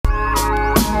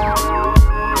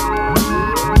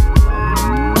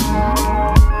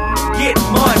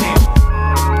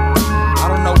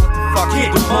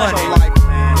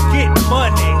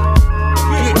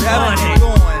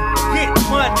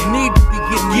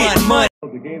money.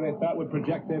 The game they thought would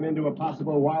project them into a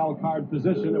possible wild card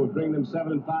position. It would bring them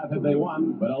 7-5 had they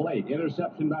won, but a late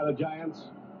interception by the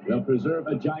Giants. They'll preserve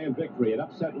a Giant victory. An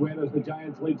upset win as the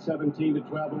Giants lead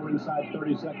 17-12. We're inside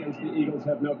 30 seconds. The Eagles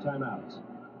have no timeouts.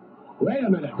 Wait a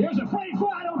minute. Here's a free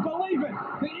fly. I don't believe it.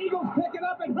 The Eagles pick it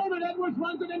up, and Herman Edwards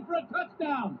runs it in for a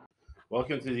touchdown.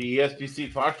 Welcome to the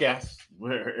ESGC podcast,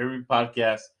 where every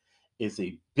podcast is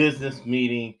a business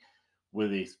meeting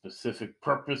with a specific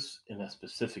purpose and a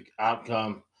specific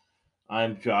outcome.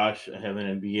 I'm Josh. I have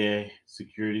an MBA,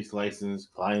 securities license,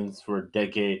 clients for a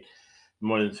decade,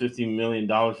 more than $50 million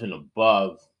and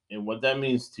above. And what that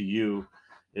means to you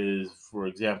is, for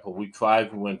example, week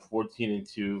 5, we went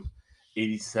 14-2,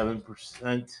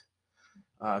 87%.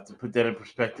 To put that in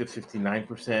perspective,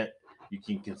 59%. You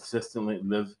can consistently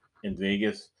live in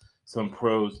Vegas. Some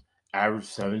pros average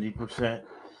 70%.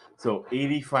 So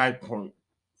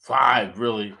 85.5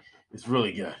 really is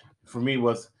really good. For me,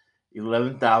 was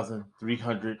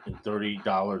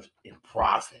 $11,330 in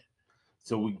profit.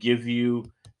 So we give you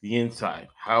the insight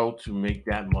how to make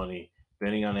that money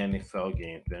betting on NFL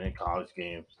games, betting college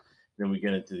games. Then we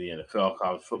get into the NFL,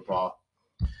 college football,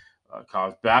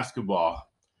 college basketball.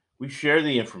 We share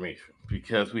the information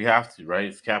because we have to, right?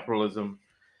 It's capitalism,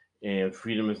 and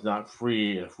freedom is not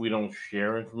free. And if we don't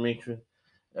share information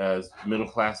as middle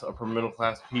class, upper middle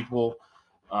class people,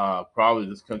 probably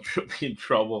this country will be in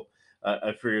trouble.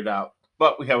 I figured out,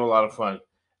 but we have a lot of fun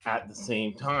at the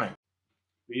same time.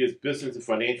 We use business and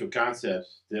financial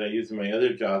concepts that I use in my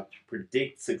other job to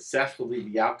predict successfully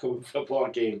the outcome of football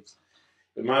games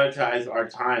and monetize our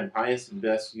time, highest and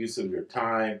best use of your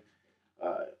time.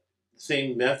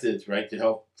 Same methods, right, to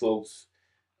help folks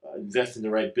invest in the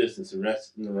right business,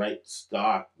 invest in the right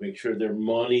stock, make sure their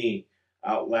money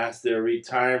outlasts their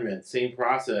retirement. Same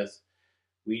process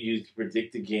we use to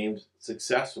predict the games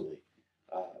successfully.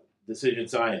 Decision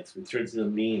science, return to the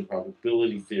mean,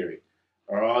 probability theory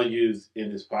are all used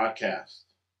in this podcast.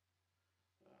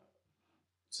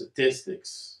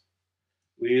 Statistics,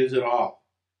 we use it all.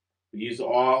 We use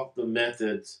all the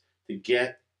methods to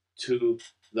get to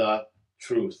the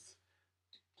truth,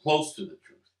 close to the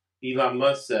truth. Elon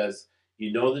Musk says,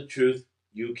 you know the truth,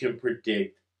 you can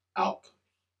predict outcomes.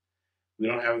 We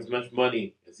don't have as much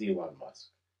money as Elon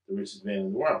Musk, the richest man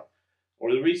in the world,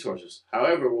 or the resources.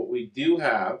 However, what we do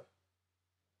have,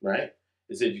 right,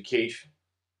 is education,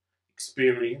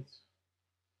 experience,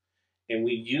 and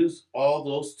we use all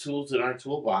those tools in our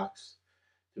toolbox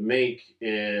to make,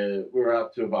 we're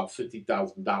up to about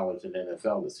 $50,000 in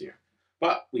NFL this year.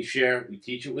 But we share, we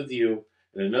teach it with you.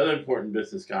 And another important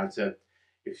business concept,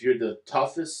 if you're the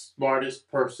toughest, smartest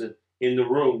person in the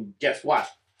room, guess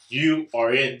what? You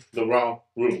are in the wrong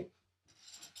room.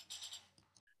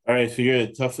 All right, so you're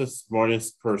the toughest,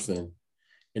 smartest person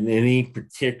in any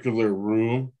particular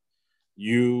room,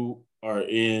 you are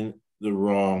in the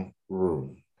wrong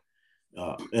room.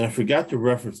 And I forgot to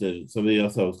reference it. Somebody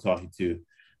else I was talking to,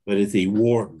 but it's a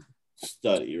Wharton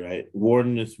study, right?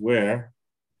 Wharton is where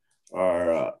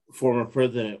our former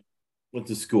president went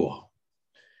to school,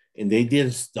 and they did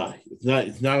a study.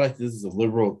 It's not like this is a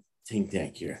liberal think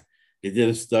tank here. They did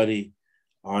a study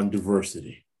on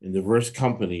diversity, and diverse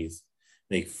companies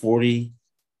make 46%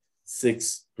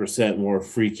 more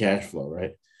free cash flow,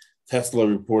 right? Tesla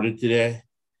reported today,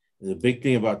 and the big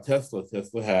thing about Tesla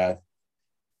had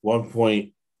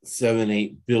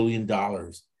 $1.78 billion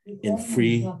in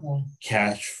free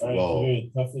cash flow. You're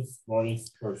the toughest,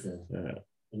 smartest person.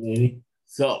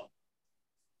 So,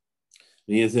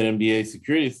 he has an MBA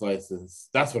securities license.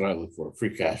 That's what I look for,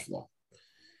 free cash flow.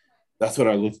 That's what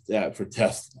I looked at for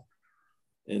Tesla.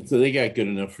 And so they got good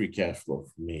enough free cash flow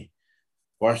for me.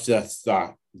 Watch that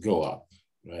stock go up,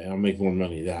 right? I'll make more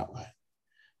money that way.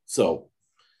 So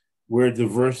we're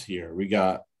diverse here.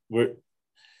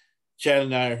 Chad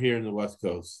and I are here in the West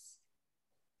Coast.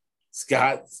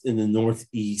 Scott's in the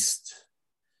Northeast.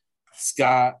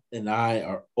 Scott and I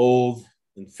are old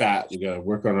and fat. We got to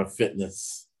work on our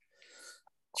fitness.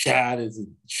 Chad is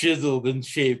chiseled in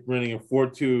shape, running a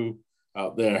 4.2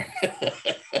 out there.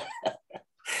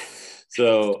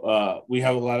 So we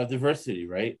have a lot of diversity,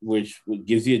 right? Which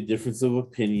gives you a difference of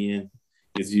opinion,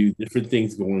 gives you different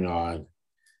things going on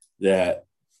that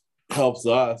helps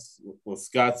us. Well,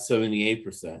 Scott's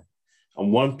 78%.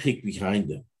 I'm one pick behind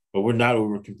him, but we're not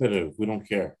over competitive. We don't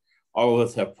care. All of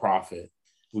us have profit.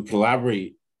 We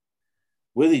collaborate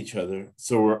with each other,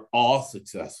 so we're all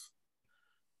successful.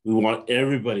 We want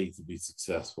everybody to be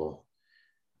successful.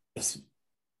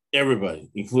 Everybody,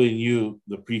 including you,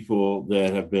 the people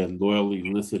that have been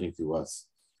loyally listening to us,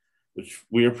 which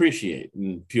we appreciate,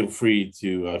 and feel free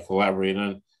to collaborate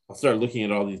on. I'll start looking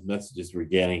at all these messages we're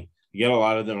getting. You get a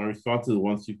lot of them. I respond to the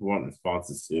ones people want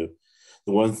responses to,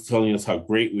 the ones telling us how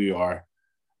great we are.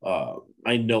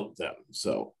 I note them.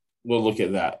 So we'll look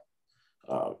at that.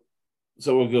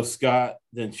 So we'll go Scott,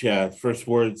 then Chad. First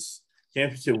words,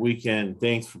 championship weekend.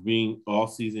 Thanks for being all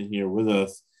season here with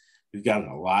us. We've gotten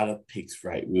a lot of picks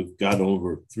right. We've gotten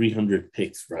over 300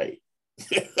 picks right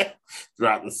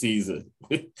throughout the season.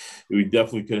 We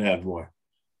definitely could have more.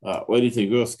 What do you think?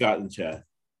 Go Scott and Chad.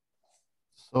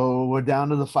 So we're down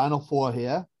to the final four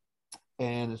here,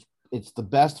 and it's the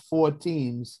best four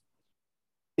teams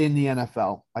in the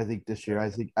NFL. I think this year, I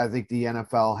think the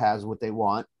NFL has what they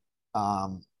want.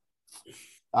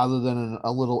 Other than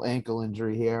a little ankle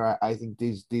injury here, I think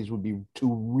these would be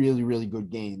two really, really good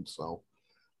games. So,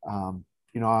 I'm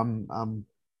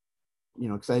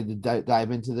excited to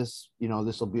dive into this.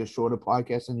 This will be a shorter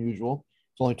podcast than usual.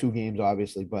 It's only two games,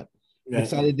 obviously, but I'm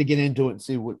excited to get into it and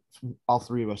see what all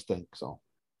three of us think. So,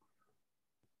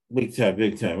 big time.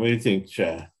 What do you think,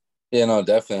 Chad? Yeah, no,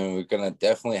 definitely. I mean, we're gonna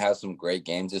definitely have some great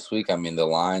games this week. I mean, the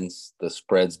lines, the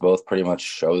spreads both pretty much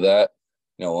show that.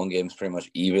 One game's pretty much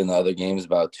even. The other game's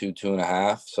about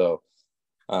 2.5. So,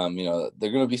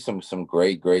 they're going to be some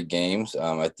great to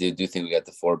I do think we got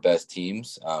the four best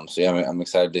teams. So, yeah, I'm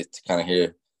excited to kind of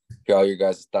hear all your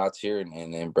guys' thoughts here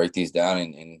and break these down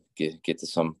and get to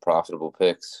some profitable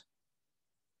picks.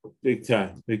 Big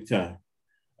time.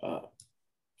 I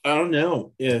don't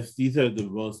know if these are the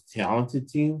most talented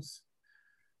teams,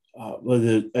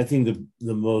 but I think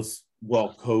the most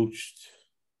well-coached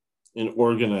and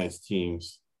organized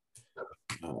teams,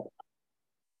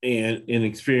 and an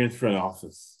experienced front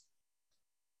office.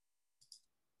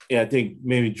 Yeah, I think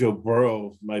maybe Joe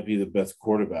Burrow might be the best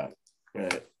quarterback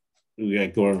that we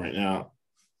got going right now,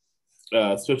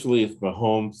 especially if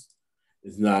Mahomes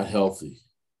is not healthy.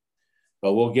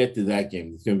 But we'll get to that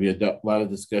game. There's going to be a lot of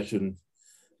discussion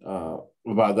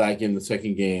about that game, the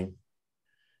second game.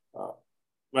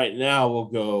 Right now, we'll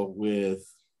go with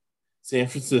San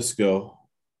Francisco.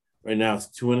 Right now, it's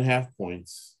 2.5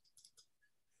 points.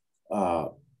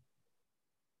 The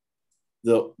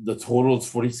total is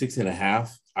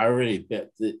 46.5. I already bet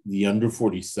the under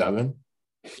 47.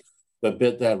 I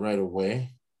bet that right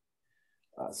away.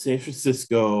 San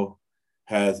Francisco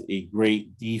has a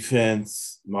great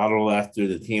defense modeled after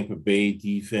the Tampa Bay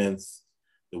defense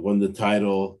that won the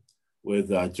title with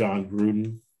John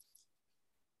Gruden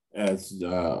as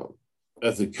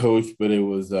a coach, but it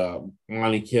was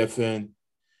Monty Kiffin.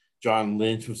 John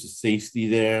Lynch was the safety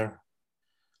there.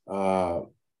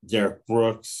 Derek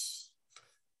Brooks,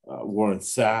 Warren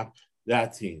Sapp,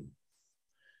 that team.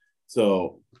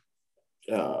 So,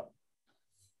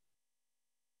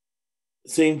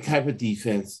 same type of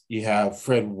defense. You have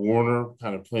Fred Warner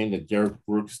kind of playing the Derek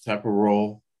Brooks type of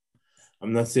role.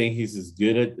 I'm not saying he's as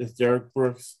good as Derek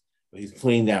Brooks, but he's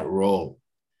playing that role.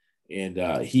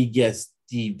 And he gets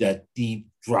that deep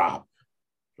drop,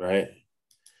 right?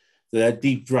 So that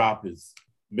deep drop is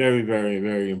very, very,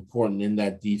 very important in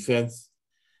that defense.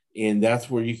 And that's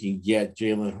where you can get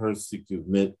Jalen Hurts to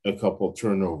commit a couple of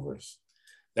turnovers.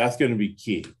 That's going to be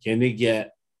key. Can they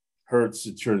get Hurts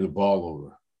to turn the ball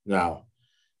over? Now,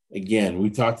 again, we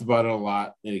talked about it a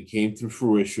lot, and it came to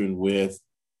fruition with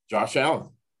Josh Allen.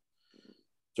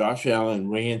 Josh Allen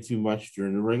ran too much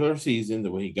during the regular season.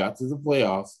 That when he got to the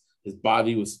playoffs, his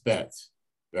body was spent,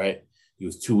 right? He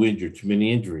was too injured, too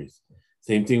many injuries.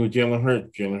 Same thing with Jalen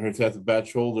Hurts. Jalen Hurts has a bad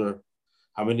shoulder.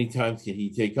 How many times can he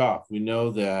take off? We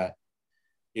know that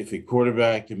if a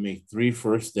quarterback can make 3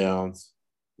 first downs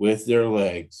with their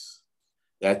legs,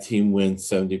 that team wins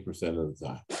 70% of the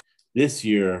time. This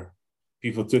year,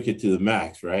 people took it to the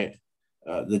max, right?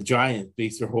 The Giants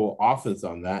based their whole offense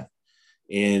on that.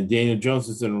 And Daniel Jones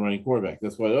is in a running quarterback.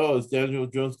 That's why, is Daniel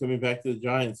Jones coming back to the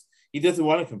Giants? He doesn't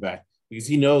want to come back because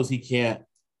he knows he can't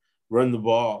run the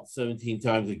ball 17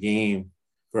 times a game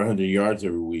for 100 yards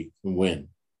every week and win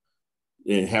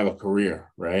and have a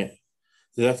career, right?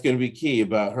 So that's going to be key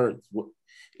about Hurts.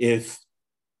 If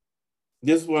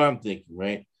this is what I'm thinking,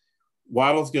 right?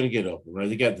 Waddle's going to get open, right?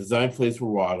 They got design plays for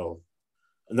Waddle.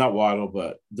 Not Waddle,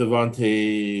 but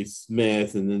Devontae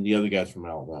Smith and then the other guys from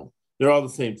Alabama. They're all the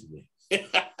same to me.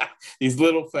 These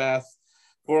little, fast,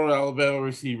 former Alabama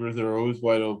receivers that are always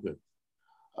wide open.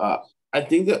 I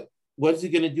think that what is he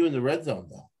going to do in the red zone,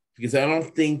 though? Because I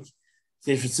don't think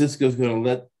San Francisco is going to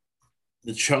let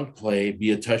the chunk play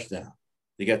be a touchdown.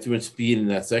 They got too much speed in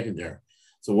that secondary.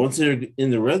 So once they're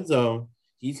in the red zone,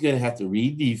 he's going to have to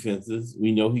read defenses.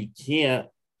 We know he can't.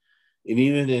 And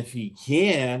even if he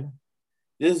can,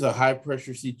 this is a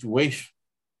high-pressure situation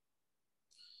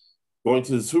going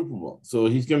to the Super Bowl. So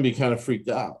he's going to be kind of freaked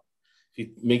out. If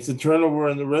he makes a turnover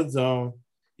in the red zone,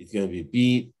 He's going to be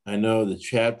beat. I know that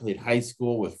Chad played high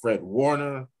school with Fred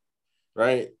Warner,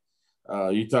 right?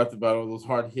 You talked about all those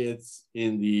hard hits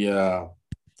in the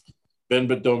bend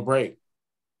but don't break,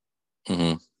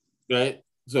 right?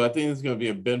 So I think it's going to be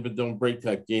a bend but don't break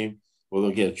type game where they'll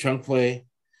get a chunk play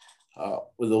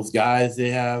with those guys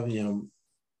they have, your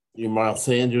Miles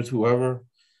Sanders, whoever.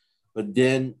 But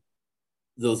then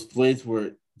those plays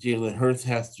where Jalen Hurts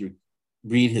has to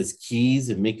read his keys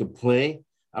and make a play,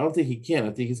 I don't think he can.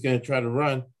 I think he's going to try to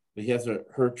run, but he has a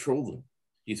hurt shoulder.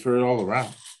 He's hurt all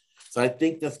around. So I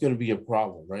think that's going to be a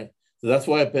problem, right? So that's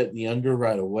why I bet the under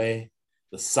right away.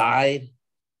 The side,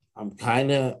 I'm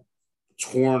kind of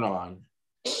torn on.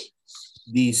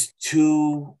 These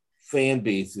two fan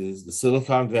bases, the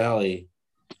Silicon Valley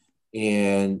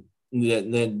and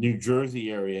the New Jersey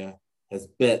area, has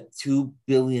bet $2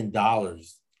 billion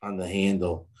on the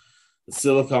handle. The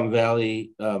Silicon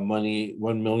Valley money,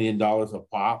 $1 million a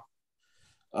pop.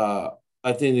 I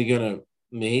think they're going to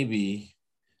maybe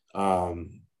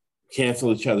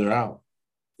cancel each other out,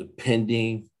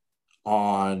 depending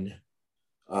on,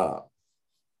 how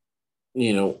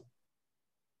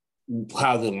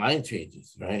the line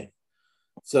changes, right?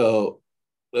 So,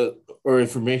 or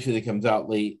information that comes out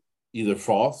late, either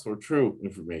false or true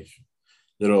information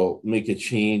that'll make a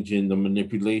change in the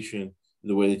manipulation,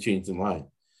 the way they change the line.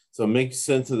 So it makes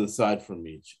sense of the side for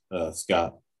me,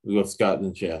 Scott. We go Scott in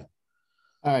the chat.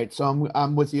 All right, so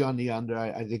I'm with you on the under.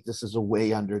 I think this is a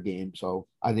way under game. So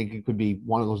I think it could be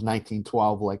one of those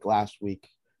 19-12 like last week.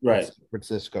 Right. San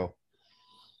Francisco.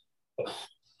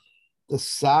 The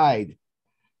side.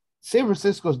 San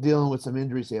Francisco's dealing with some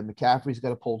injuries here. McCaffrey's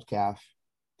got a pulled calf.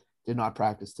 Did not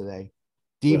practice today.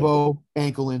 Debo,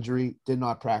 ankle injury, did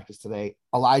not practice today.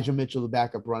 Elijah Mitchell, the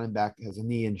backup running back, has a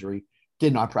knee injury,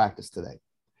 did not practice today.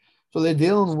 So they're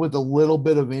dealing with a little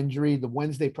bit of injury. The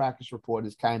Wednesday practice report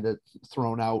is kind of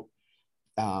thrown out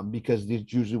because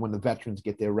it's usually when the veterans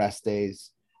get their rest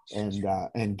days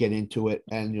and get into it,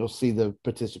 and you'll see the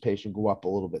participation go up a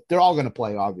little bit. They're all going to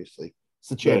play, obviously. It's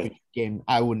the championship game.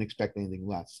 I wouldn't expect anything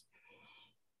less.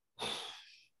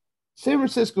 San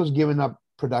Francisco's giving up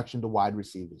production to wide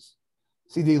receivers.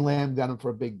 CD Lamb got him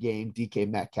for a big game. DK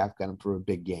Metcalf got him for a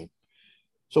big game.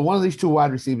 So one of these two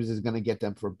wide receivers is going to get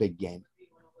them for a big game.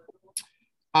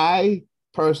 I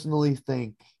personally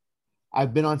think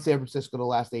I've been on San Francisco the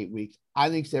last 8 weeks. I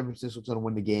think San Francisco's going to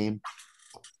win the game.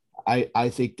 I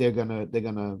think they're gonna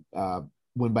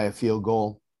win by a field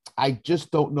goal. I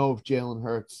just don't know if Jalen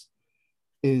Hurts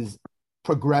is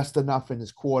progressed enough in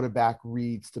his quarterback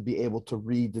reads to be able to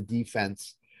read the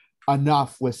defense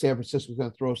enough where San Francisco's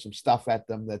going to throw some stuff at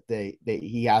them that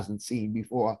he hasn't seen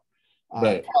before.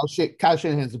 Right. Kyle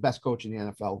Shanahan's the best coach in the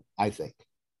NFL, I think.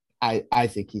 I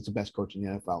think he's the best coach in the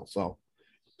NFL. So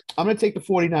I'm going to take the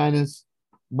 49ers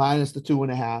minus the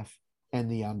 2.5 and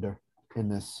the under in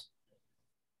this.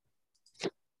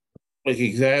 Like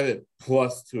exactly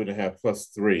plus 2.5, plus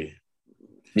 3.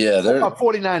 Yeah, they're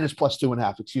 49ers plus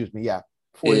 2.5. Excuse me. Yeah,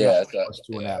 49ers plus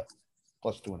 2.5.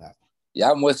 Plus 2.5. Yeah,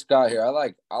 I'm with Scott here. I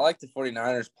like the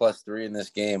 49ers plus 3 in this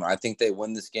game. I think they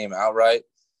win this game outright.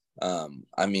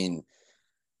 I mean,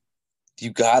 you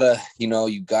gotta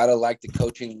like the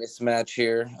coaching mismatch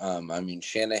here. I mean,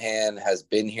 Shanahan has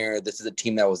been here. This is a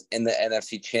team that was in the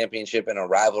NFC Championship in a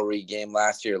rivalry game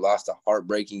last year, lost a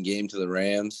heartbreaking game to the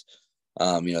Rams.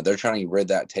 They're trying to rid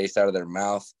that taste out of their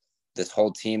mouth. This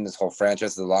whole team, this whole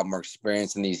franchise has a lot more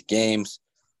experience in these games.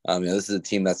 This is a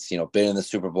team that's, been in the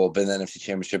Super Bowl, been in the NFC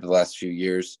Championship the last few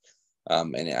years.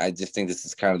 And I just think this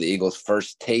is kind of the Eagles'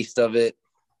 first taste of it.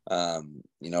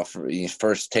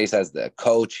 First taste as the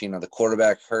coach, the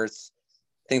quarterback Hurts.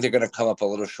 I think they're going to come up a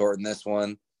little short in this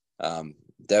one.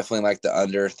 Definitely like the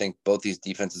under. I think both these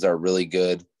defenses are really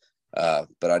good.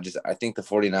 But I think the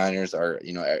 49ers are,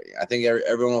 I think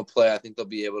everyone will play. I think they'll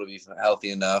be able to be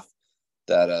healthy enough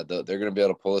that they're going to be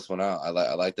able to pull this one out. I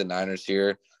like the Niners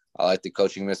here. I like the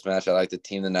coaching mismatch. I like the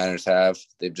team the Niners have.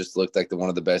 They've just looked like one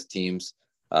of the best teams.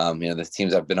 The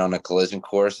teams have been on a collision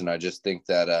course, and I just think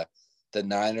that the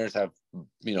Niners have,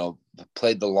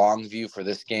 played the long view for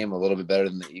this game a little bit better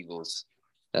than the Eagles.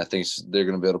 And I think they're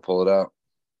going to be able to pull it out.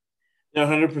 Yeah,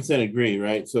 100% agree,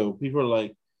 right? So people are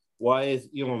like, why is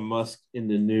Elon Musk in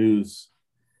the news?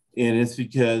 And it's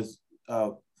because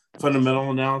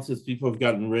fundamental analysis, people have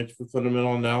gotten rich with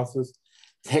fundamental analysis.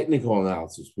 Technical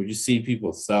analysis, where you see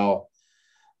people sell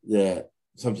that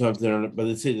sometimes they're, but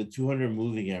they say the 200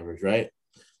 moving average, right?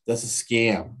 That's a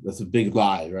scam. That's a big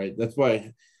lie, right? That's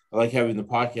why I like having the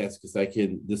podcast, because I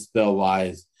can dispel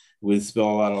lies. We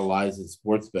dispel a lot of lies in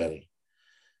sports betting.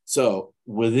 So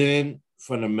within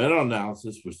fundamental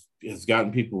analysis, which has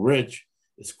gotten people rich,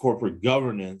 is corporate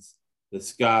governance that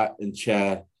Scott and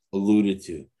Chad alluded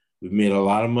to. We've made a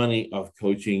lot of money off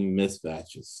coaching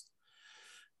mismatches.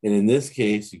 And in this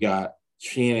case, you got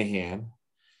Shanahan.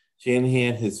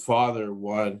 Shanahan, his father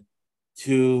won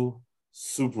 2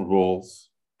 Super Bowls.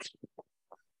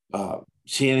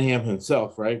 Shanahan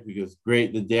himself, right? Because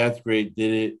great, the dad's great,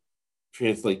 did it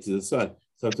translate to the son.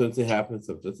 Sometimes it happens,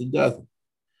 sometimes it doesn't.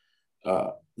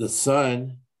 The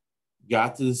son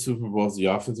got to the Super Bowl as the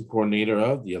offensive coordinator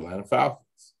of the Atlanta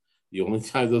Falcons. The only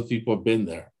time those people have been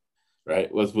there,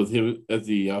 right, was with him as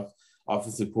the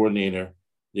offensive coordinator.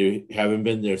 They haven't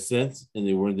been there since, and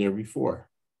they weren't there before.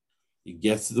 He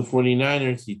gets to the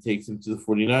 49ers. He takes them to the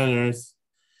 49ers,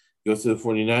 goes to the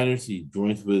 49ers. He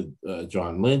joins with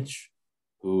John Lynch,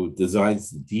 who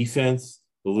designs the defense.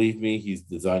 Believe me, he's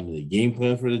designing the game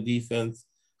plan for the defense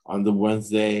on the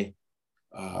Wednesday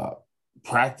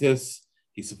practice.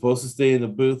 He's supposed to stay in the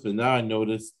booth, but now I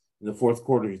notice in the fourth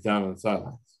quarter, he's down on the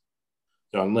sidelines.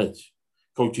 John Lynch,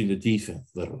 coaching the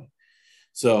defense, literally.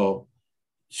 So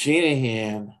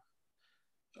Shanahan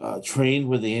trained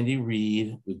with Andy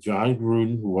Reid, with John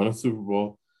Gruden, who won a Super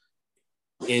Bowl.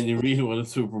 Andy Reid won a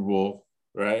Super Bowl,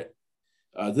 right?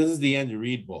 This is the Andy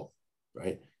Reid Bowl,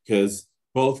 right? Because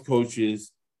both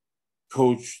coaches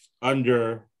coached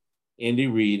under Andy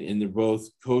Reid, and they're both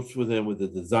coached with him with a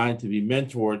design to be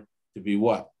mentored to be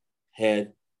what?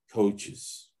 Head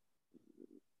coaches.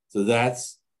 So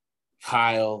that's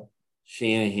Kyle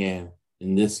Shanahan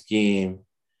in this game,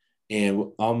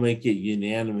 and I'll make it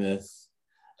unanimous.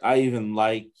 I even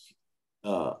like,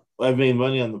 I've made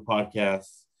money on the podcast,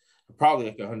 probably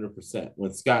like 100%.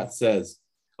 When Scott says,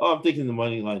 oh, I'm thinking the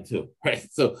money line too, right?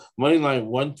 So money line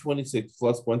 126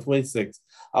 plus 126,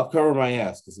 I'll cover my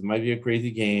ass because it might be a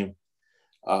crazy game.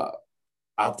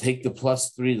 I'll take the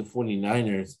 +3, the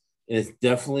 49ers, and it's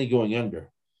definitely going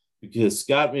under because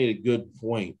Scott made a good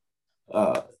point.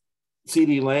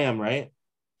 CD Lamb, right?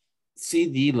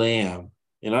 CD Lamb,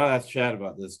 and I'll ask Chad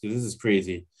about this because this is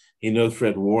crazy. He knows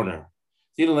Fred Warner.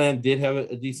 CD Lamb did have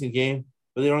a decent game,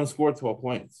 but they only scored 12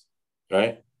 points,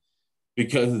 right?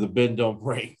 Because of the bend don't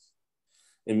break.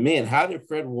 And man, how did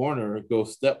Fred Warner go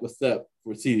step with step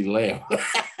for CD Lamb?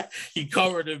 He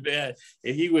covered him, man,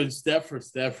 and he went step for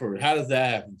step for it. How does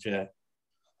that happen, Chad?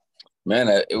 Man,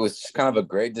 it was just kind of a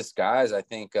great disguise. I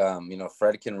think,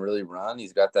 Fred can really run.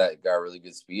 He's got really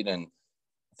good speed. And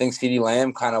I think CeeDee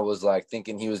Lamb kind of was like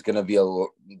thinking he was going to be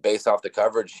based off the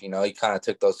coverage. He kind of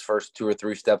took those first 2 or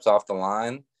 3 steps off the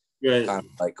line. Right. Kind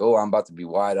of like, oh, I'm about to be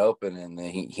wide open. And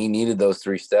he needed those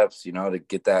 3 steps, to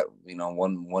get that,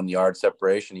 1 yard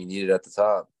separation he needed at the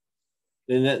top.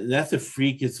 And that's a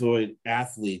freakazoid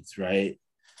athletes, right?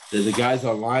 The guy's a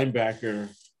linebacker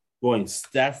going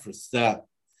step for step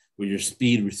with your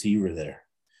speed receiver there.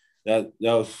 That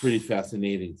was pretty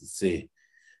fascinating to see.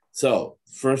 So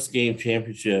first game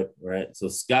championship, right? So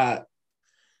Scott's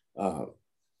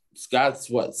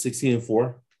what,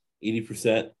 16-4,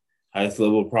 80%, highest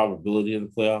level of probability in the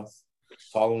playoffs.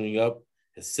 Following up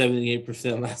at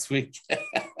 78% last week,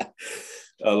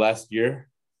 last year.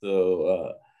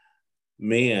 So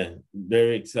man,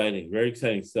 very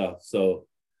exciting stuff. So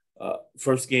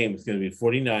first game is going to be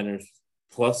 49ers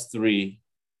 +3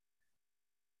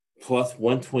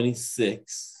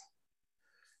 +126.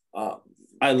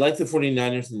 I like the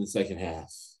 49ers in the second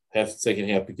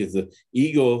half because the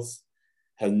Eagles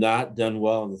have not done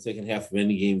well in the second half of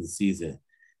any game of the season.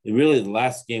 And really, the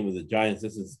last game with the Giants,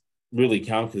 this is really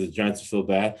count because the Giants are so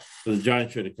bad, but the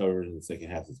Giants should have covered in the second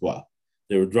half as well.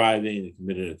 They were driving, they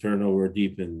committed a turnover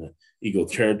deep in the Eagle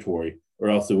territory, or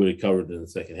else they would have covered in the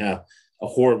second half. A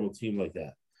horrible team like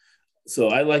that. So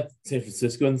I like San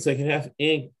Francisco in the second half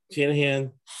and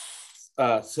Shanahan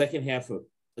second half of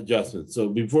adjustments. So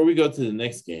before we go to the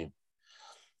next game,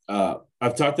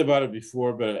 I've talked about it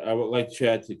before, but I would like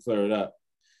Chad to clear it up.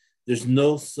 There's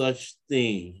no such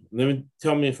thing.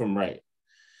 Tell me if I'm right.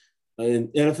 And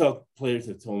NFL players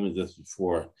have told me this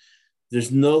before.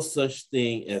 There's no such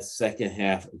thing as second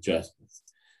half adjustments.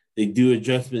 They do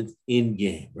adjustments in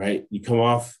game, right? You come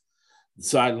off the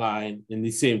sideline, and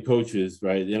these same coaches,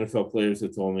 right? The NFL players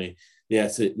have told me, they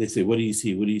say, what do you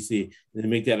see? What do you see? And they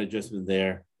make that adjustment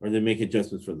there, or they make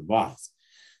adjustments for the box.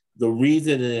 The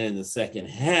reason in the second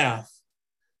half,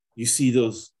 you see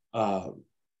those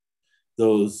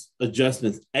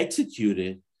adjustments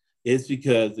executed is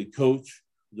because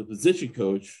the position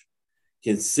coach,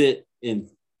 can sit and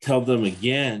tell them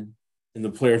again, and the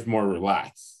player's more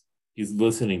relaxed. He's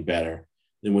listening better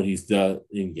than what he's done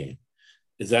in game.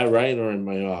 Is that right, or am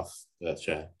I off that,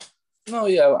 Chad? No,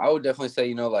 yeah, I would definitely say,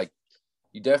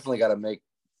 you definitely got to make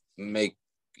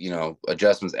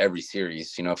adjustments every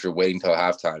series. If you're waiting till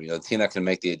halftime, the team that can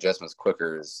make the adjustments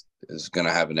quicker is going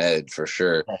to have an edge for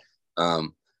sure. But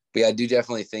yeah, I do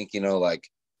definitely think, like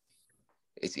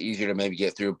it's easier to maybe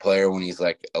get through a player when he's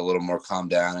like a little more calmed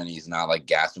down and he's not like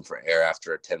gasping for air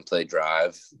after a 10-play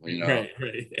drive. Right.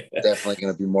 Definitely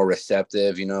going to be more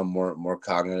receptive, more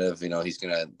cognitive. He's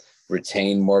going to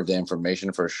retain more of the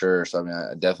information for sure. So I mean,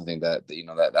 I definitely think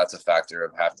that that's a factor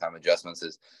of halftime adjustments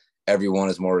is everyone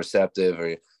is more receptive,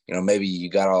 or maybe you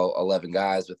got all 11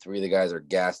 guys, but 3 of the guys are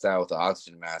gassed out with the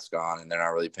oxygen mask on and they're not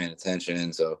really paying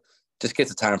attention. So just get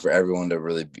the time for everyone to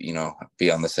really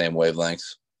be on the same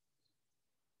wavelengths.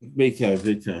 Big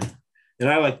time. And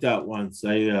I like that once.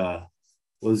 I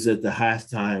was at the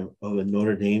halftime of a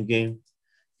Notre Dame game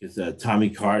because Tommy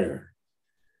Carter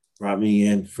brought me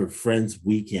in for Friends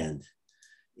Weekend.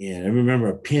 And I remember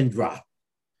a pin drop,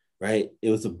 right?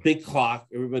 It was a big clock.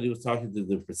 Everybody was talking to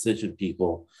the precision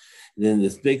people. And then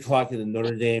this big clock in the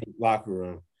Notre Dame locker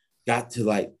room got to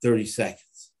like 30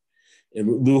 seconds.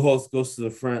 And Lou Holtz goes to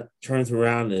the front, turns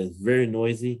around, and it's very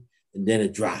noisy, and then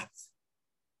it dropped.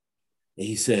 And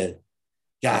he said,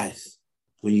 guys,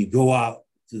 when you go out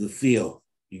to the field,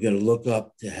 you're going to look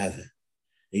up to heaven.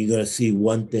 And you're going to see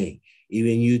one thing.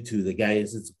 Even you two, the guy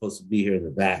isn't supposed to be here in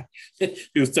the back.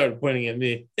 He was started pointing at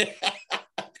me.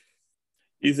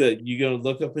 He said, you're going to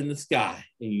look up in the sky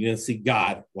and you're going to see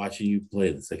God watching you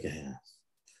play the second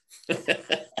half.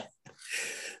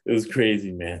 It was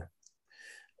crazy, man.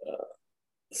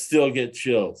 Still get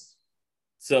chills.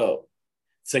 So,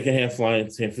 second half line,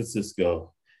 San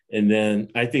Francisco. And then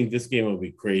I think this game will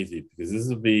be crazy because this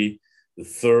will be the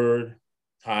third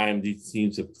time these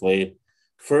teams have played.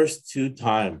 First 2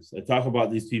 times. I talk about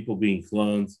these people being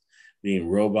clones, being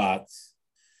robots,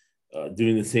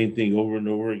 doing the same thing over and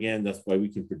over again. That's why we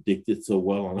can predict it so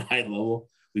well on a high level.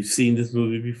 We've seen this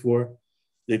movie before.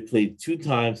 They played 2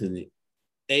 times in the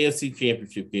AFC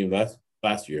Championship game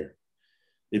last year.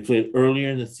 They played earlier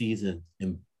in the season,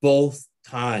 and both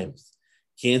times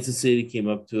Kansas City came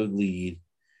up to a lead,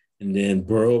 and then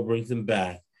Burrow brings them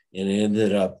back, and it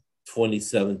ended up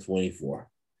 27-24.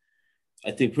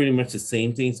 I think pretty much the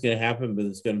same thing's going to happen, but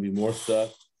it's going to be more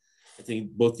stuff. I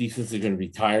think both defenses are going to be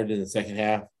tired in the second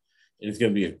half, and it's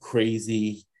going to be a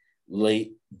crazy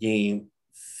late game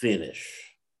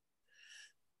finish.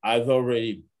 I've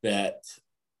already bet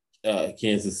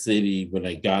Kansas City when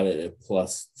I got it at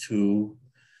 +2,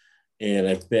 and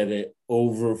I bet it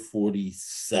over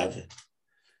 47.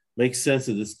 Makes sense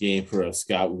of this game for us,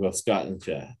 Scott. We've got Scott and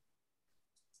Chad.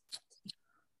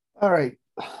 All right.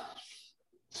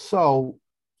 So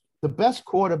the best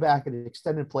quarterback in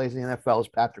extended plays in the NFL is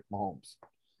Patrick Mahomes.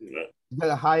 Yeah. He's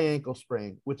got a high ankle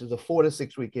sprain, which is a 4 to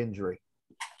 6 week injury.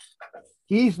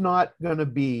 He's not going to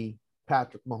be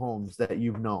Patrick Mahomes that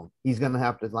you've known. He's going to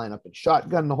have to line up in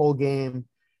shotgun the whole game.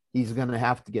 He's going to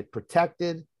have to get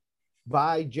protected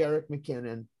by Jerick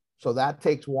McKinnon. So that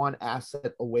takes one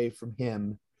asset away from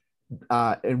him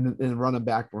in the running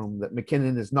back room, that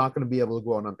McKinnon is not going to be able to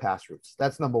go out on pass routes.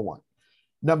 That's number one.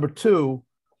 Number two,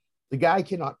 the guy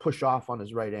cannot push off on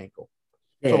his right ankle.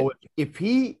 Yeah. So if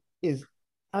he is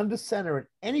under center at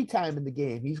any time in the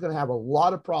game, he's going to have a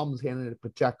lot of problems handing it to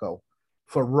Pacheco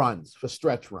for runs, for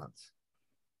stretch runs.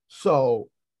 So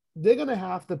they're going to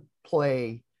have to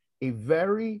play a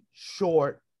very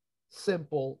short,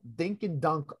 simple dink and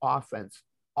dunk offense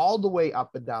all the way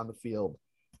up and down the field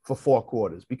for 4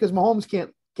 quarters, because Mahomes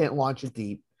can't launch it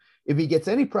deep. If he gets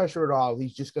any pressure at all,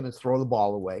 he's just going to throw the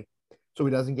ball away so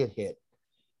he doesn't get hit.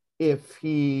 If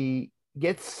he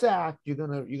gets sacked, you're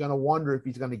gonna wonder if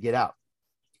he's going to get out.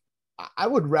 I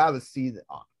would rather see that.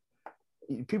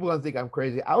 People are going to think I'm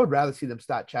crazy. I would rather see them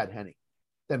start Chad Henne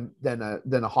than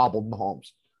a hobbled Mahomes.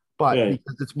 But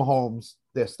because it's Mahomes,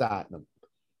 they're starting him.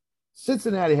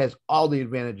 Cincinnati has all the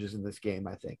advantages in this game,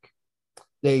 I think.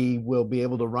 They will be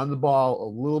able to run the ball a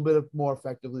little bit more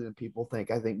effectively than people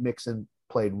think. I think Mixon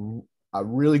played a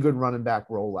really good running back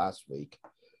role last week.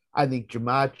 I think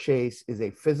Jamar Chase is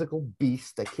a physical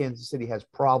beast that Kansas City has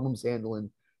problems handling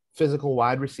physical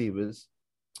wide receivers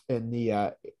in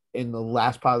the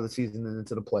last part of the season and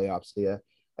into the playoffs here.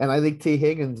 And I think T.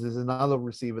 Higgins is another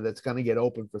receiver that's going to get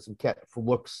open for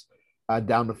looks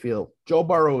down the field. Joe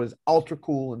Burrow is ultra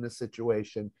cool in this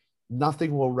situation.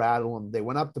 Nothing will rattle them. They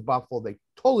went up to Buffalo. They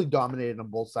totally dominated on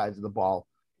both sides of the ball,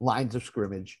 lines of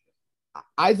scrimmage.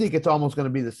 I think it's almost going to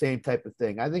be the same type of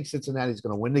thing. I think Cincinnati's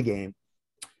going to win the game.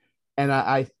 And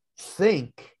I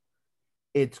think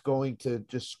it's going to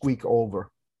just squeak over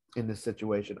in this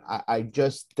situation. I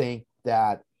just think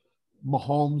that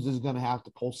Mahomes is going to have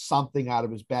to pull something out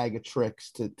of his bag of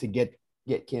tricks to get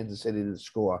Kansas City to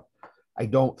score. I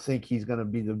don't think he's going to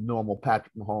be the normal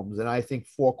Patrick Mahomes. And I think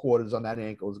 4 quarters on that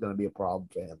ankle is going to be a problem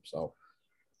for him. So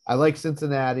I like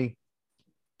Cincinnati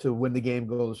to win the game,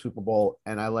 go to the Super Bowl,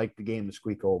 and I like the game to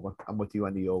squeak over. I'm with you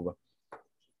on the over.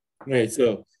 Right.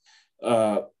 So,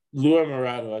 Lou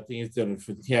Amarato, I think, has done a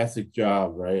fantastic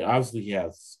job, right? Obviously,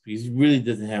 he really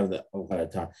doesn't have a lot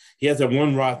of time. He has that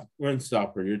one run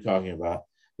stopper you're talking about,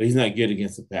 but he's not good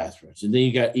against the pass rush. And then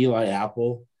you got Eli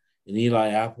Apple, and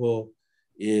Eli Apple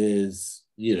is,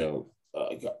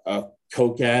 a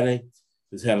coke addict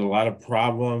who's had a lot of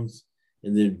problems,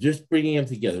 and they're just bringing him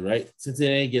together, right?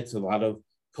 Cincinnati gets a lot of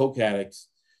coke addicts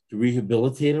to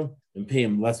rehabilitate him and pay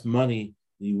him less money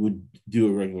than you would do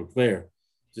a regular player.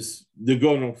 Just they're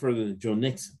going no further than Joe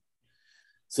Nixon.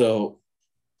 So,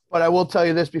 but I will tell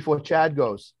you this before Chad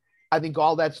goes. I think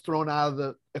all that's thrown out of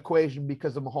the equation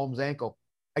because of Mahomes' ankle.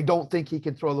 I don't think he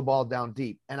can throw the ball down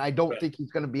deep, and I don't think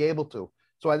he's going to be able to.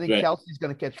 So I think Kelsey's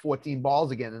going to catch 14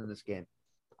 balls again in this game.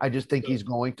 I just think he's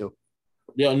going to.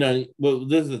 Yeah, no. Well,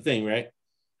 this is the thing, right?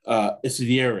 It's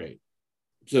the air raid.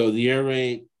 So the air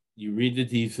raid, you read the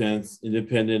defense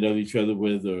independent of each other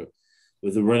with a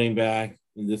running back.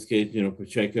 In this case,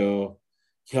 Pacheco,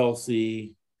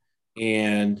 Kelsey,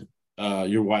 and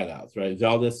your wideouts, right?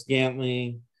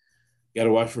 Valdez-Scantling, got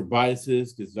to watch for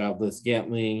biases because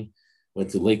Valdez-Scantling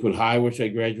went to Lakewood High, which I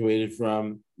graduated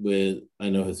from I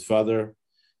know his father.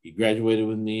 He graduated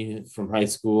with me from high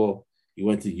school. He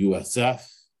went to USF.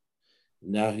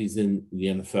 Now he's in the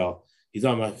NFL. He's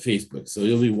on my Facebook, so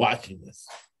he'll be watching this.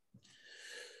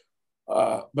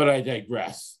 But I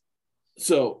digress.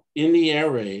 So in the air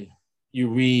raid, you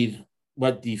read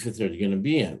what defense are they going to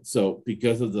be in. So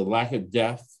because of the lack of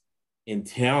depth and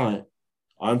talent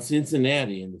on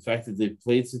Cincinnati and the fact that they've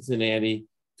played Cincinnati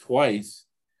twice,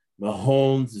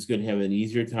 Mahomes is going to have an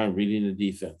easier time reading the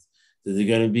defense. So they're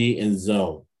going to be in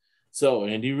zone. So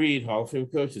Andy Reid, Hall of Fame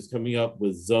coach, is coming up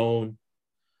with zone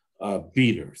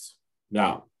beaters.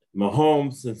 Now,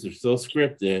 Mahomes, since they're so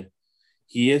scripted,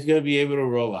 he is going to be able to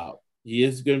roll out. He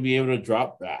is going to be able to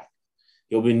drop back.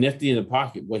 He'll be nifty in the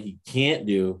pocket. What he can't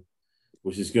do,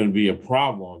 which is going to be a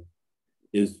problem,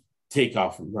 is take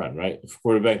off and run, right? If a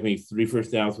quarterback makes 3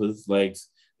 first downs with his legs,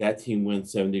 that team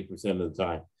wins 70% of the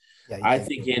time. Yeah, I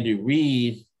think Andy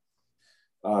Reid,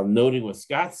 noting what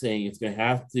Scott's saying, is going to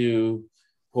have to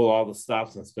pull all the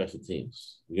stops on special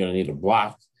teams. You're going to need a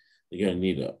block. You're going to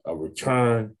need a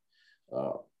return.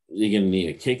 You're going to need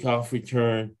a kickoff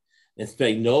return. And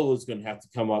Spagnuolo is going to have to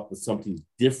come up with something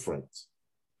different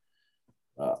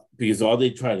because all they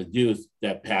try to do is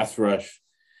that pass rush.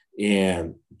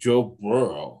 And Joe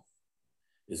Burrow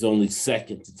is only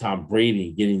second to Tom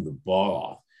Brady getting the ball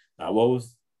off. Now, what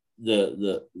was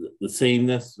the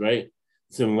sameness, right?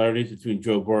 Similarities between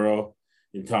Joe Burrow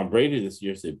and Tom Brady this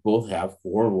year is they both have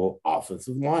horrible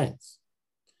offensive lines.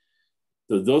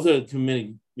 So those are the two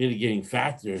mitigating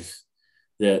factors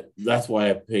that's why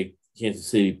I picked Kansas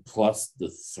City plus the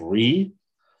 3.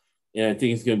 And I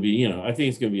think it's going to be, I think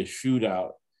it's going to be a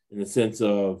shootout in the sense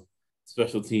of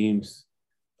special teams,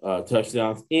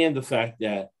 touchdowns, and the fact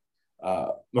that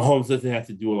Mahomes doesn't have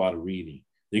to do a lot of reading.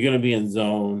 They're going to be in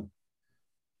zone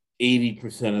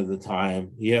 80% of the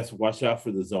time. He has to watch out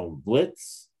for the zone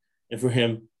blitz and for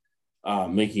him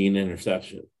making an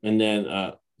interception. And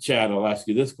then, Chad, I'll ask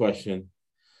you this question.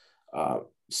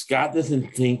 Scott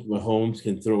doesn't think Mahomes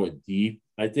can throw it deep.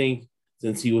 I think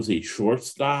since he was a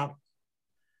shortstop,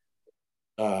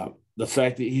 the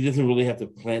fact that he doesn't really have to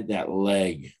plant that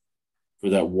leg for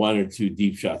that 1 or 2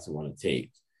 deep shots I want to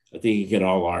take. I think he can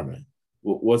all arm it.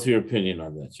 What's your opinion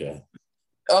on that, Chad?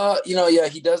 Yeah,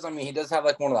 he does. I mean, he does have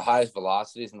like one of the highest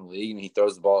velocities in the league, and he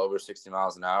throws the ball over 60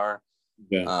 miles an hour.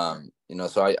 Yeah.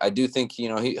 So I do think,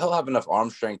 he'll have enough arm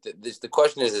strength. The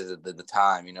question is the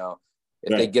time,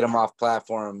 if they get him off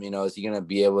platform, is he going to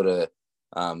be able to,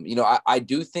 I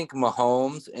do think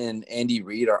Mahomes and Andy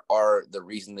Reid are the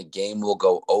reason the game will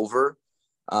go over.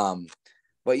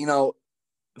 But,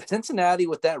 Cincinnati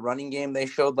with that running game they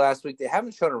showed last week, they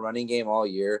haven't shown a running game all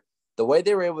year. The way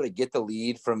they were able to get the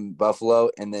lead from Buffalo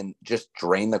and then just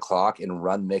drain the clock and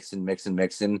run Mixon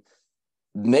makes them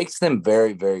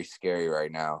very, very scary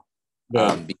right now.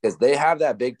 Yeah. Because they have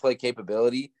that big play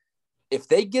capability. If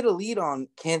they get a lead on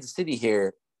Kansas City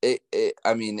here, they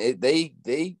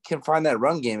can find that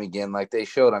run game again like they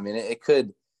showed.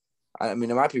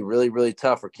 It might be really, really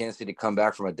tough for Kansas City to come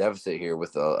back from a deficit here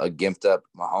with a gimped up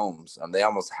Mahomes. They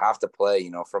almost have to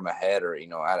play, from ahead or,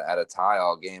 at a tie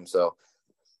all game. So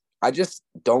I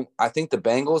think the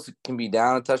Bengals can be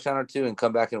down a touchdown or 2 and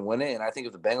come back and win it. And I think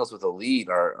if the Bengals with a lead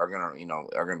are going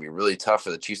to be really tough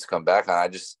for the Chiefs to come back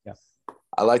on.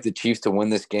 I like the Chiefs to win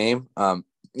this game.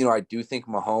 I do think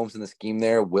Mahomes and the scheme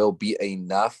there will be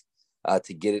enough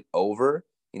to get it over.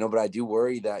 But I do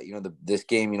worry that, this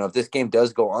game, if this game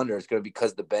does go under, it's going to be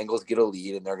because the Bengals get a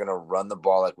lead and they're going to run the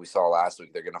ball like we saw last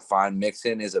week. They're going to find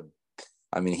Mixon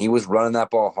he was running that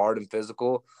ball hard and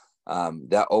physical.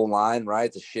 That O-line,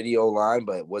 right? It's a shitty O-line,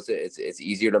 but it's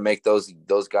easier to make those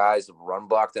guys run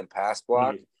block than pass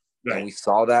block. Right. And we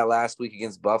saw that last week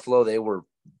against Buffalo. They were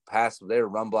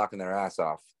run blocking their ass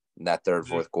off in that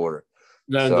fourth quarter.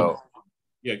 Go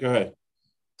ahead.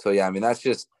 So yeah, that's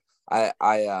just I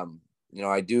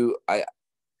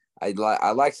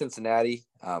like Cincinnati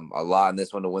a lot in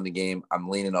this one to win the game. I'm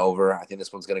leaning over. I think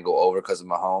this one's going to go over because of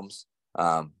Mahomes.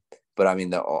 But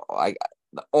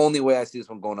the only way I see this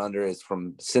one going under is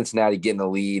from Cincinnati getting the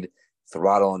lead,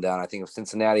 throttling down. I think if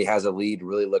Cincinnati has a lead,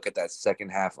 really look at that second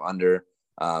half under.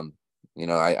 I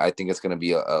think it's going to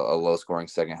be a low scoring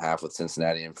second half with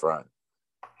Cincinnati in front.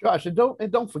 Josh, and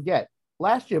don't forget,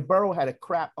 last year Burrow had a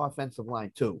crap offensive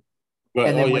line too,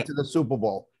 and then went to the Super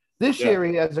Bowl. This year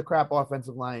he has a crap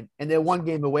offensive line, and they're one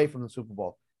game away from the Super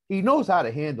Bowl. He knows how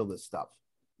to handle this stuff.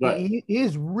 Right. He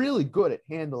is really good at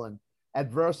handling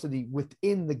adversity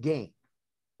within the game.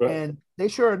 Right. And they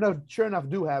sure enough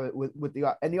do have it with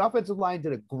the offensive line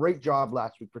did a great job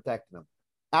last week protecting them.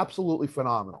 Absolutely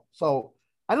phenomenal. So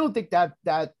I don't think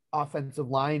that offensive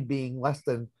line being less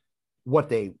than what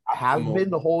they have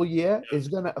been the whole year is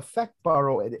going to affect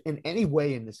Burrow in any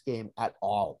way in this game at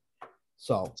all.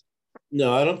 So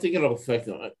no, I don't think it'll affect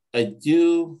them. I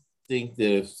do think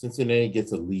that if Cincinnati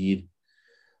gets a lead,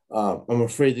 I'm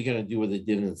afraid they're going to do what they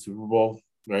did in the Super Bowl,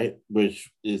 right?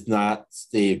 Which is not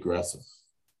stay aggressive.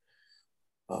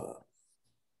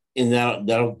 And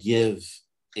that'll give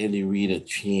Andy Reid a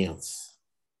chance.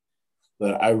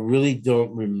 But I really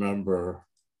don't remember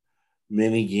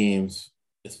many games,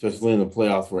 especially in the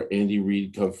playoffs, where Andy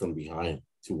Reid comes from behind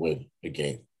to win a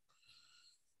game.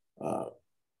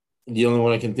 The only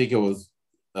one I can think of was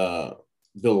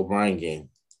Bill O'Brien game.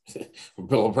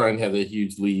 Bill O'Brien had a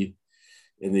huge lead,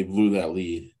 and they blew that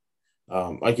lead.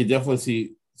 I could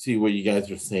definitely see what you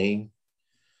guys are saying,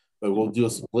 but we'll do a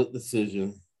split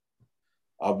decision.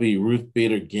 I'll be Ruth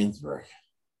Bader Ginsburg,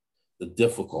 the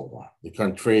difficult one, the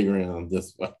contrarian on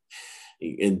this one,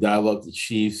 and dial up the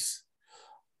Chiefs.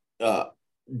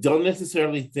 Don't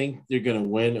necessarily think they're going to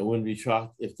win. I wouldn't be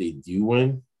shocked if they do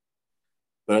win,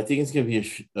 but I think it's going to be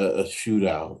a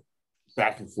shootout,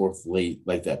 back and forth late,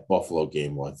 like that Buffalo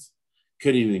game was.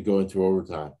 Could even go into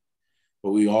overtime,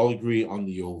 but we all agree on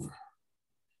the over.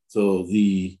 So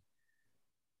the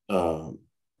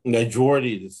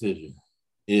majority decision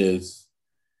is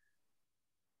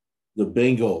the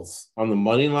Bengals on the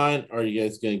money line. Or are you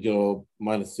guys going to go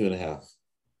 -2.5?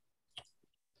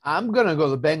 I'm going to go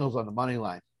the Bengals on the money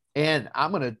line, and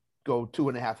I'm going to go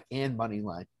 2.5 and money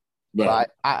line. Right.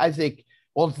 So I think,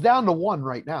 well, it's down to 1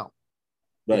 right now.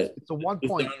 Right. It's a 1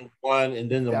 point. Down to 1,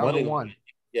 and then the money line.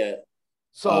 Yeah.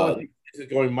 So this is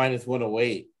going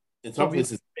 -108. In some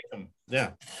places, pick them.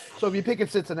 Yeah. So if you're picking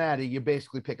Cincinnati, you're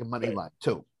basically picking money line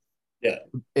too. Yeah.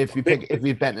 If you're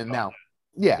betting it now.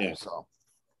 Yeah. So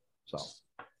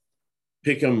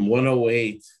pick them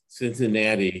 108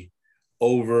 Cincinnati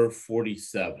over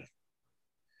 47.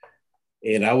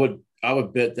 And I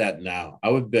would bet that now. I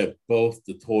would bet both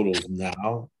the totals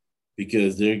now,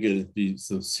 because there are going to be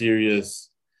some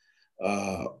serious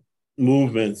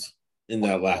movements in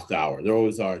that last hour. There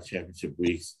always are championship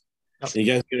weeks. Yep. You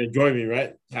guys are going to join me,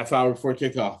 right? Half hour before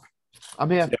kickoff. I'm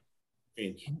here.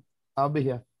 I'll be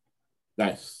here.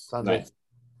 Nice. Sounds nice. Good.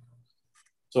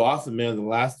 So awesome, man. The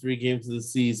last 3 games of the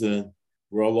season,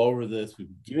 we're all over this.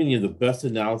 We've given you the best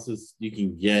analysis you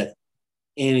can get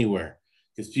anywhere,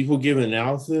 because people give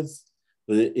analysis,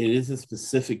 but it isn't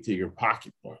specific to your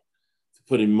pocketbook. To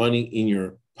putting money in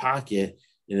your pocket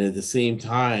and at the same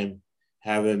time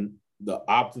having the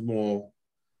optimal,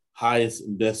 highest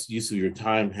and best use of your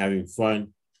time, having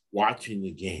fun watching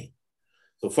the game.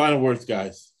 So final words,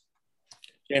 guys.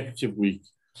 Championship week.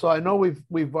 So I know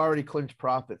we've already clinched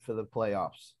profit for the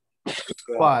playoffs,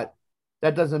 but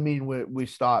that doesn't mean we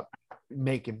stop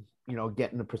making,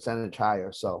 getting the percentage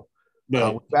higher. So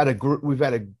we've had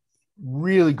a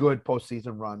really good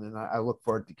postseason run, and I look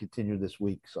forward to continue this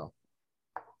week. So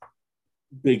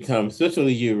big time,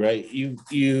 especially you, right? You've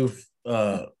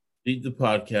beat the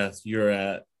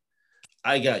podcast.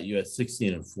 I got you at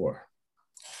 16-4,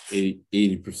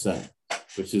 80%,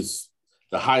 which is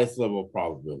the highest level of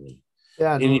probability.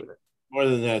 Yeah, more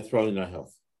than that, it's probably not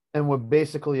healthy. And we're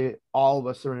basically, all of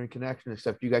us are in connection,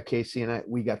 except you got KC and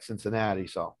we got Cincinnati.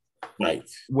 So right,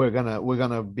 we're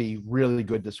gonna be really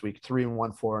good this week,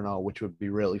 3-1, 4-0, which would be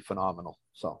really phenomenal.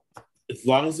 So as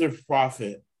long as there's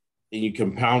profit, and you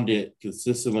compound it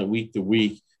consistently week to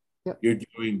week, you're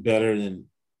doing better than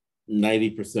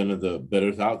 90% of the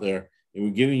bettors out there. And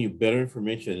we're giving you better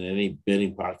information than any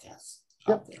betting podcast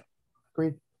out there.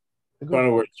 Agreed.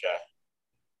 Final word, Chad.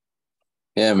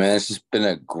 Yeah, man, it's just been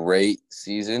a great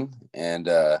season, and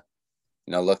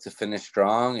look to finish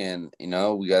strong. And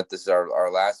we got this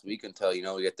our last week until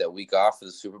we get that week off for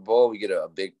the Super Bowl. We get a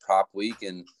big prop week,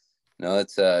 and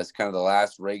it's kind of the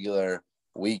last regular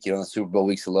week. The Super Bowl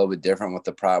week's a little bit different with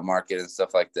the prop market and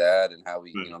stuff like that, and how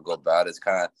we go about it. It's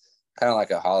kind of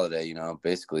like a holiday.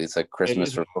 Basically it's like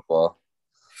Christmas for football.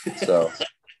 So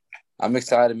I'm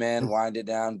excited, man. Wind it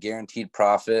down, guaranteed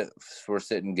profit. We're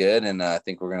sitting good, and I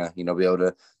think we're gonna be able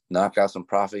to knock out some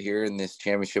profit here in this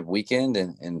championship weekend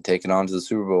and take it on to the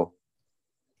Super Bowl.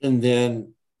 And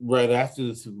then right after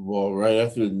the Super Bowl, right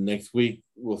after the next week,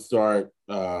 we'll start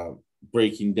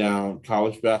breaking down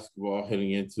college basketball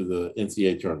heading into the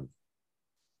NCAA tournament.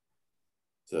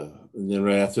 So, and then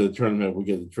right after the tournament, we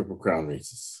get the Triple Crown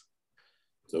races.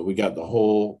 So we got the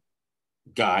whole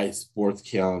guy sports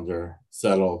calendar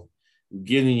settled. We're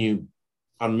giving you,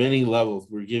 on many levels,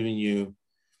 we're giving you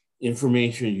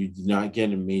information you do not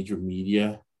get in major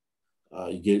media.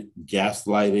 You get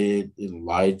gaslighted and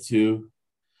lied to.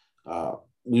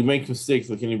 We make mistakes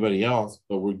like anybody else,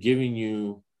 but we're giving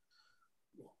you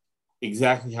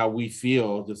exactly how we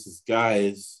feel just as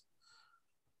guys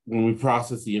when we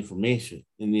process the information.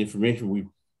 And the information we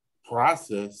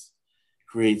process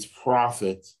creates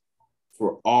profit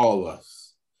for all of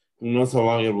us. Who knows how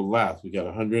long it will last? We got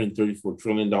a $134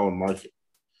 trillion market.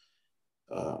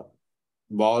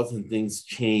 Laws and things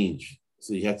change.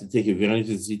 So you have to take advantage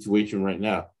of the situation right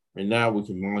now. Right now, we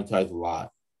can monetize a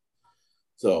lot.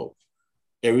 So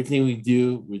everything we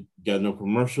do, we got no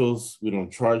commercials. We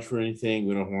don't charge for anything.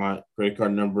 We don't want credit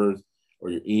card numbers or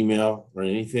your email or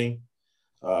anything.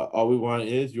 All we want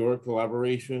is your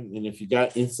collaboration. And if you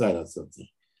got insight on something,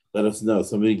 let us know.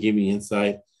 Somebody gave me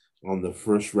insight on the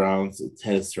first rounds of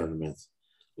tennis tournaments,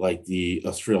 like the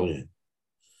Australian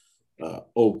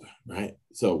Open, right?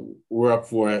 So we're up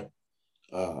for it.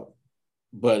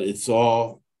 But it's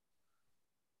all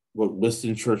what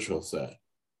Winston Churchill said.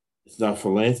 It's not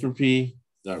philanthropy,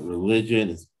 it's not religion,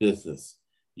 it's business.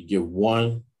 You give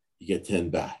one, you get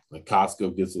 10 back. Like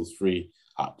Costco gives those free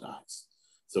hot dogs.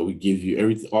 So we give you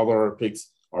everything, all of our picks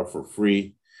are for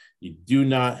free. You do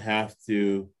not have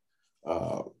to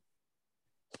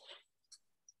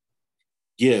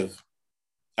give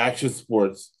Action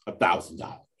Sports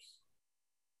 $1,000.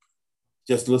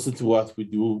 Just listen to us. We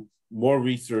do more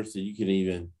research than you can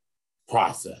even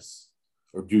process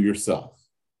or do yourself.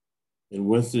 And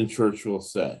Winston Churchill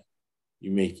said,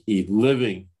 you make a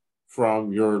living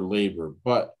from your labor,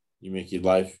 but you make a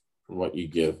life from what you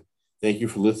give. Thank you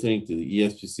for listening to the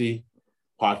ESPC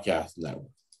Podcast Network.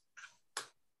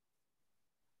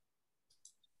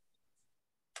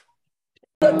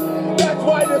 That's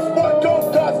why this sport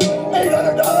don't cost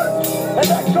 $800 and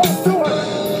that costs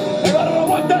 $200. And I don't know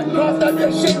what that costs. I'd be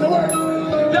ashamed to wear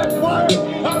it. That's why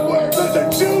I'm wearing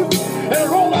the shoes.